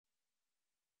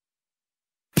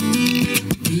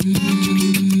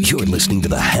listening to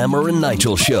the Hammer and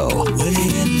Nigel Show.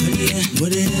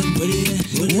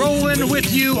 Rolling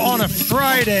with you on a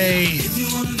Friday,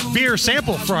 Beer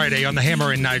Sample Friday on the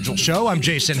Hammer and Nigel Show. I'm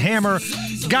Jason Hammer.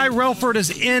 Guy Relford is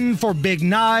in for Big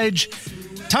Nige.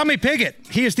 Tommy Pigott,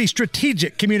 he is the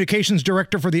Strategic Communications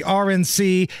Director for the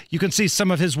RNC. You can see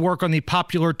some of his work on the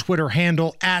popular Twitter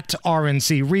handle at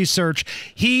RNC Research.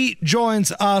 He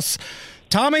joins us.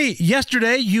 Tommy,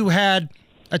 yesterday you had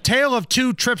a tale of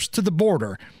two trips to the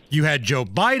border. You had Joe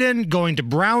Biden going to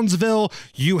Brownsville.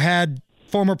 You had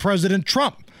former President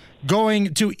Trump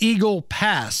going to Eagle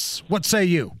Pass. What say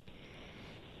you?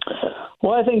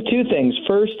 Well, I think two things.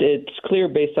 First, it's clear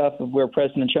based off of where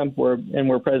President Trump were and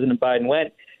where President Biden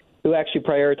went, who actually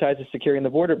prioritizes securing the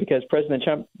border, because President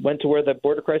Trump went to where the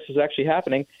border crisis was actually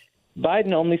happening.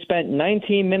 Biden only spent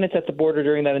 19 minutes at the border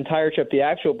during that entire trip, the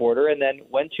actual border, and then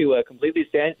went to a completely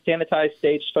sanitized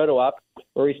staged photo op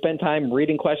where he spent time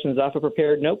reading questions off of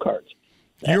prepared note cards.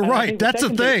 You're right. That's the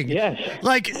thing. Yes.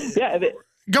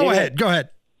 Go ahead.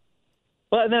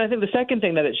 Well, and then I think the second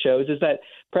thing that it shows is that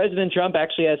President Trump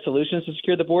actually has solutions to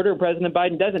secure the border, and President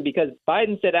Biden doesn't, because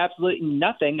Biden said absolutely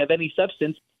nothing of any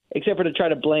substance except for to try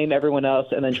to blame everyone else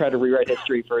and then try to rewrite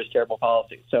history for his terrible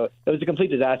policies. So it was a complete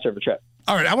disaster of a trip.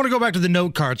 All right, I want to go back to the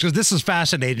note cards because this is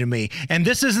fascinating to me. And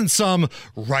this isn't some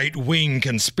right-wing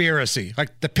conspiracy.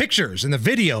 Like, the pictures and the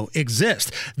video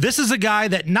exist. This is a guy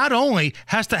that not only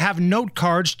has to have note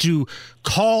cards to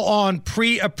call on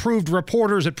pre-approved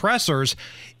reporters at pressers,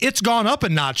 it's gone up a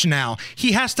notch now.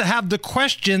 He has to have the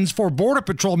questions for Border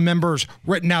Patrol members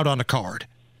written out on a card.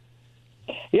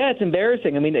 Yeah, it's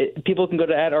embarrassing. I mean, people can go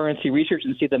to @RNC Research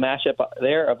and see the mashup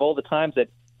there of all the times that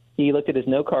he looked at his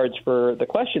note cards for the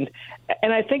questions.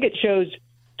 And I think it shows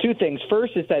two things.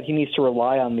 First is that he needs to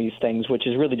rely on these things, which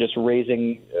is really just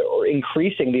raising or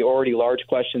increasing the already large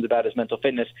questions about his mental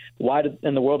fitness. Why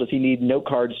in the world does he need note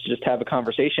cards to just have a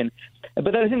conversation?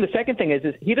 But then I think the second thing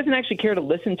is he doesn't actually care to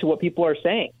listen to what people are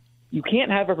saying. You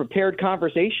can't have a prepared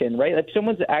conversation, right? If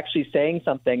someone's actually saying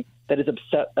something that is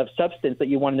of substance that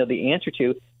you want to know the answer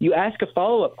to, you ask a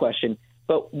follow-up question.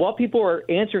 But while people are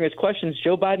answering his questions,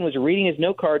 Joe Biden was reading his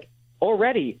note card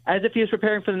already as if he was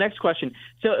preparing for the next question.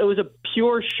 So it was a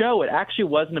pure show. It actually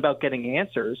wasn't about getting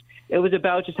answers. It was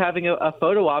about just having a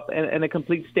photo op and a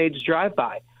complete stage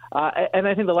drive-by. And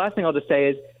I think the last thing I'll just say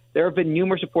is there have been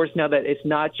numerous reports now that it's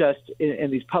not just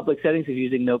in these public settings he's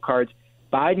using note cards.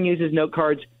 Biden uses note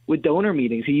cards with donor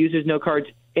meetings. He uses note cards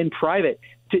in private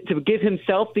to give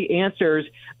himself the answers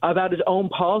about his own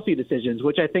policy decisions,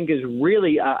 which I think is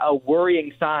really a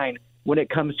worrying sign when it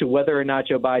comes to whether or not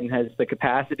Joe Biden has the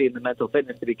capacity and the mental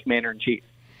fitness to be commander-in-chief.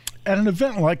 At an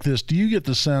event like this, do you get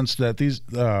the sense that these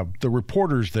the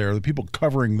reporters there, the people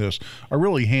covering this, are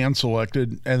really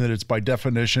hand-selected and that it's by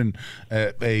definition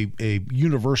a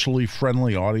universally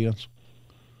friendly audience?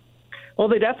 Well,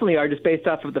 they definitely are, just based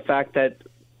off of the fact that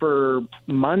for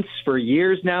months, for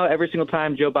years now, every single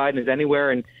time Joe Biden is anywhere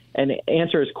and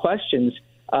answers questions,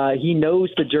 he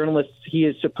knows the journalists he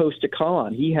is supposed to call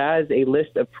on. He has a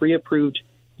list of pre-approved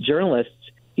journalists.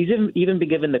 He's even been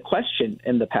given the question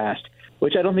in the past,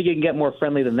 which I don't think you can get more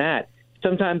friendly than that.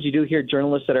 Sometimes you do hear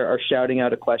journalists that are shouting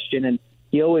out a question, and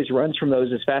he always runs from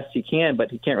those as fast as he can, but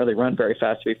he can't really run very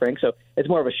fast, to be frank. So it's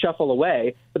more of a shuffle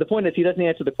away. But the point is he doesn't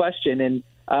answer the question, and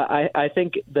I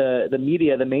think the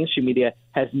media, the mainstream media,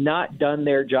 has not done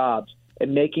their jobs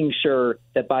in making sure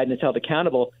that Biden is held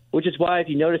accountable, which is why, if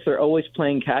you notice, they're always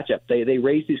playing catch-up. They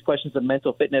raise these questions of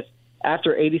mental fitness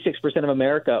after 86% of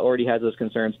America already has those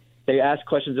concerns. They ask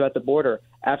questions about the border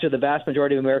after the vast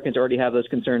majority of Americans already have those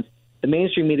concerns. The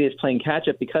mainstream media is playing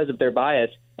catch-up because of their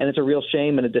bias, and it's a real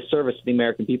shame and a disservice to the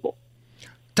American people.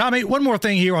 Tommy, one more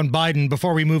thing here on Biden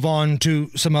before we move on to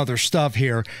some other stuff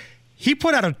here. He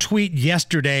put out a tweet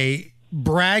yesterday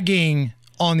bragging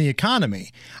on the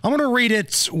economy. I'm going to read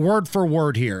it word for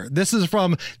word here. This is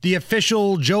from the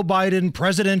official Joe Biden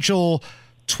presidential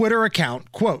Twitter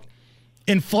account. Quote,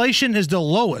 "Inflation is the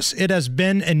lowest it has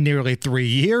been in nearly 3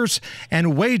 years,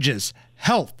 and wages,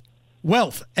 health,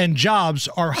 wealth, and jobs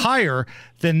are higher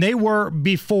than they were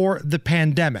before the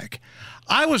pandemic."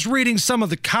 I was reading some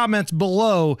of the comments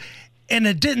below, and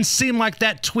it didn't seem like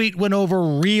that tweet went over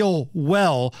real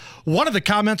well. One of the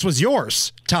comments was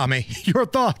yours, Tommy. Your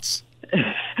thoughts?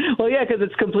 Well, yeah, because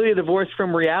it's completely divorced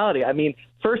from reality. I mean,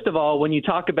 first of all, when you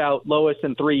talk about lowest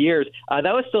in 3 years, that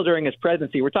was still during his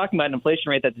presidency. We're talking about an inflation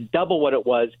rate that's double what it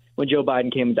was when Joe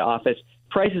Biden came into office.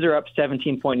 Prices are up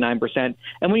 17.9%.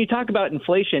 And when you talk about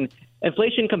inflation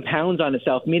compounds on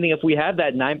itself, meaning if we have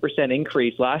that 9%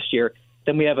 increase last year,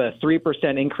 then we have a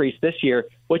 3% increase this year.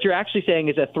 What you're actually saying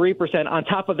is a 3% on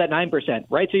top of that 9%,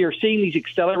 right? So you're seeing these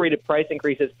accelerated price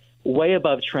increases way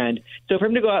above trend. So for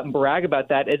him to go out and brag about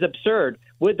that is absurd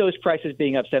with those prices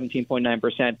being up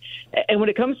 17.9%. And when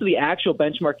it comes to the actual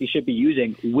benchmark he should be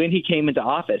using when he came into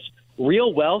office,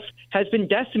 real wealth has been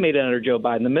decimated under Joe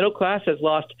Biden. The middle class has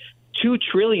lost $2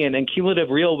 trillion in cumulative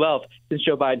real wealth since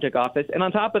Joe Biden took office. And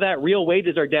on top of that, real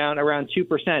wages are down around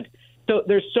 2%. So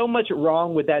there's so much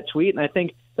wrong with that tweet. And I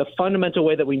think the fundamental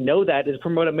way that we know that is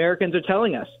from what Americans are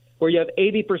telling us, where you have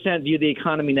 80% view the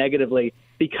economy negatively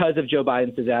because of Joe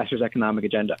Biden's disastrous economic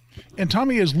agenda. And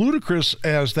Tommy, as ludicrous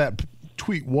as that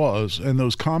tweet was and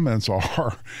those comments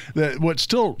are, that what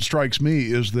still strikes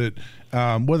me is that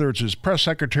whether it's his press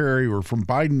secretary or from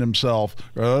Biden himself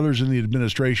or others in the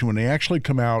administration, when they actually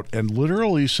come out and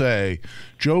literally say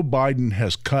Joe Biden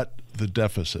has cut the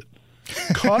deficit,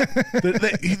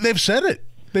 they've said it.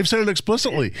 They've said it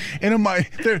explicitly. And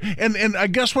I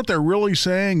guess what they're really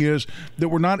saying is that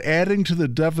we're not adding to the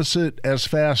deficit as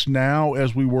fast now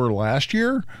as we were last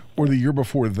year or the year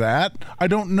before that. I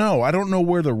don't know. I don't know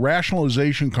where the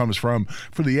rationalization comes from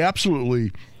for the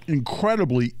absolutely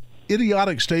incredibly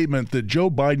idiotic statement that Joe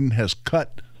Biden has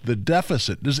cut the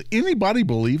deficit. Does anybody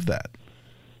believe that?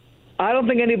 I don't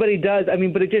think anybody does. I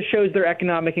mean, but it just shows their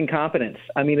economic incompetence.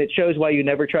 I mean, it shows why you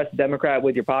never trust a Democrat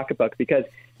with your pocketbook, because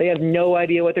they have no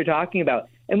idea what they're talking about.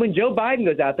 And when Joe Biden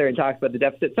goes out there and talks about the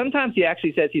deficit, sometimes he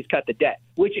actually says he's cut the debt,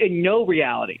 which in no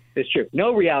reality is true.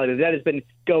 No reality. The debt has been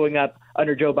going up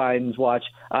under Joe Biden's watch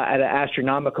at an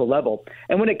astronomical level.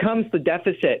 And when it comes to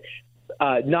deficit,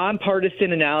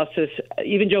 nonpartisan analysis,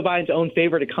 even Joe Biden's own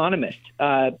favorite economist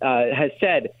has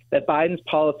said that Biden's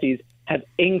policies have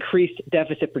increased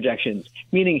deficit projections,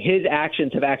 meaning his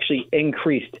actions have actually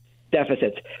increased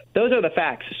deficits. Those are the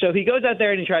facts. So he goes out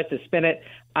there and he tries to spin it.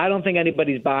 I don't think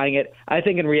anybody's buying it. I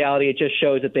think in reality it just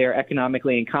shows that they are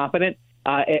economically incompetent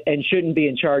and shouldn't be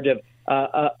in charge of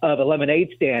a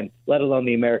lemonade stand, let alone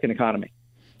the American economy.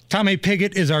 Tommy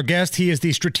Pigott is our guest. He is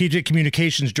the Strategic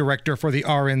Communications Director for the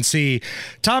RNC.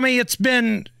 Tommy, it's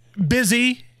been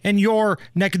busy in your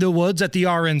neck of the woods at the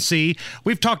RNC.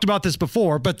 We've talked about this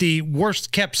before, but the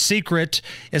worst kept secret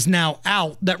is now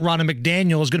out that Ronna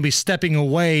McDaniel is going to be stepping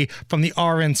away from the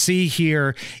RNC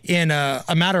here in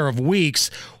a matter of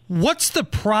weeks. What's the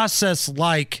process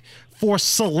like for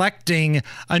selecting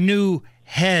a new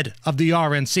head of the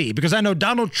RNC? Because I know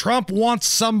Donald Trump wants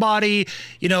somebody,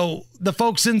 the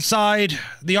folks inside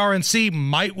the RNC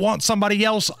might want somebody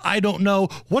else. I don't know.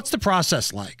 What's the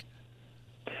process like?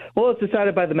 Well, it's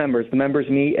decided by the members. The members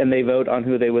meet and they vote on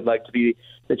who they would like to be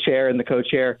the chair and the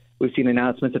co-chair. We've seen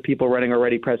announcements of people running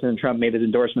already. President Trump made his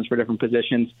endorsements for different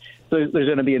positions. So there's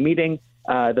going to be a meeting.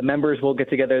 The members will get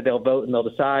together. They'll vote and they'll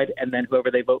decide. And then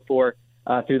whoever they vote for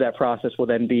through that process will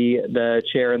then be the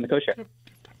chair and the co-chair.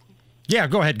 Yeah,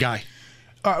 go ahead, Guy.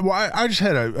 Well, I just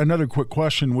had another quick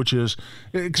question, which is,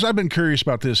 because I've been curious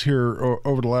about this here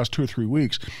over the last 2 or 3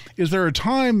 weeks. Is there a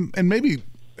time, and maybe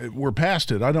we're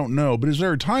past it, I don't know, but is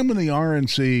there a time when the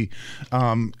RNC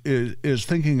is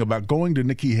thinking about going to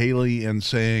Nikki Haley and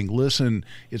saying, listen,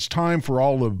 it's time for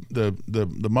all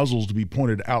the muzzles to be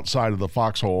pointed outside of the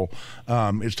foxhole.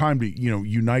 It's time to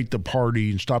unite the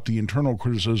party and stop the internal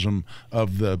criticism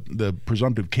of the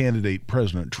presumptive candidate,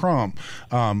 President Trump,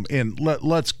 and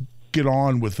let's get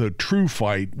on with a true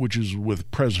fight, which is with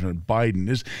President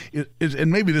Biden.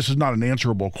 And maybe this is not an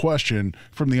answerable question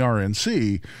from the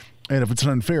RNC, and if it's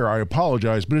unfair, I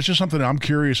apologize, but it's just something I'm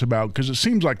curious about, because it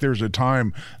seems like there's a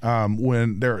time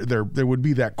when there would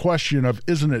be that question of,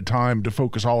 isn't it time to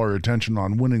focus all our attention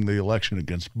on winning the election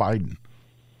against Biden?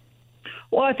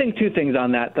 Well, I think two things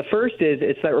on that. The first is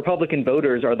it's that Republican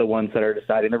voters are the ones that are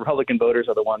deciding. The Republican voters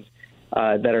are the ones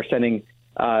that are sending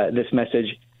this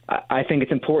message. I think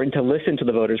it's important to listen to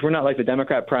the voters. We're not like the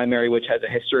Democrat primary, which has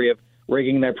a history of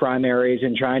rigging their primaries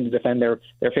and trying to defend their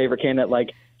favorite candidate like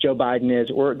Joe Biden is.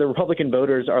 Or the Republican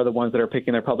voters are the ones that are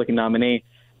picking their Republican nominee.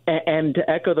 And to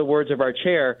echo the words of our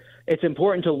chair, it's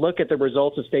important to look at the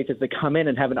results of states as they come in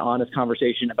and have an honest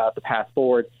conversation about the path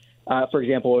forward. For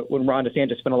example, when Ron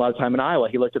DeSantis spent a lot of time in Iowa,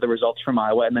 he looked at the results from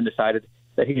Iowa and then decided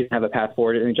that he didn't have a path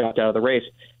forward and he dropped out of the race.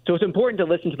 So it's important to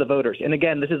listen to the voters. And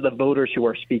again, this is the voters who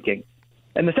are speaking.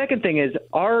 And the second thing is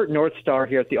our North Star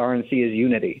here at the RNC is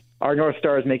unity. Our North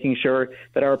Star is making sure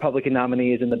that our Republican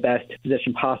nominee is in the best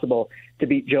position possible to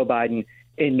beat Joe Biden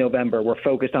in November. We're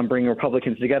focused on bringing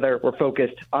Republicans together. We're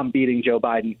focused on beating Joe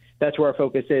Biden. That's where our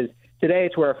focus is. Today,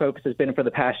 it's where our focus has been for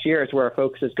the past year. It's where our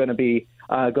focus is going to be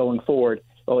going forward.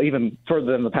 Well, even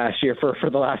further than the past year, for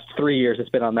the last 3 years, it's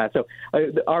been on that. So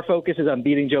our focus is on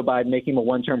beating Joe Biden, making him a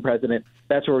one-term president.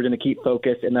 That's where we're going to keep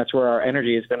focus, and that's where our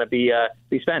energy is going to be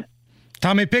spent.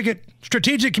 Tommy Pigott,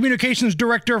 Strategic Communications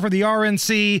Director for the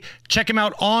RNC. Check him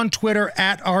out on Twitter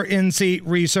at RNC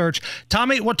Research.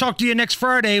 Tommy, we'll talk to you next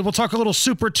Friday. We'll talk a little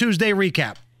Super Tuesday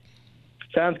recap.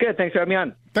 Sounds good. Thanks for having me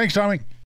on. Thanks, Tommy.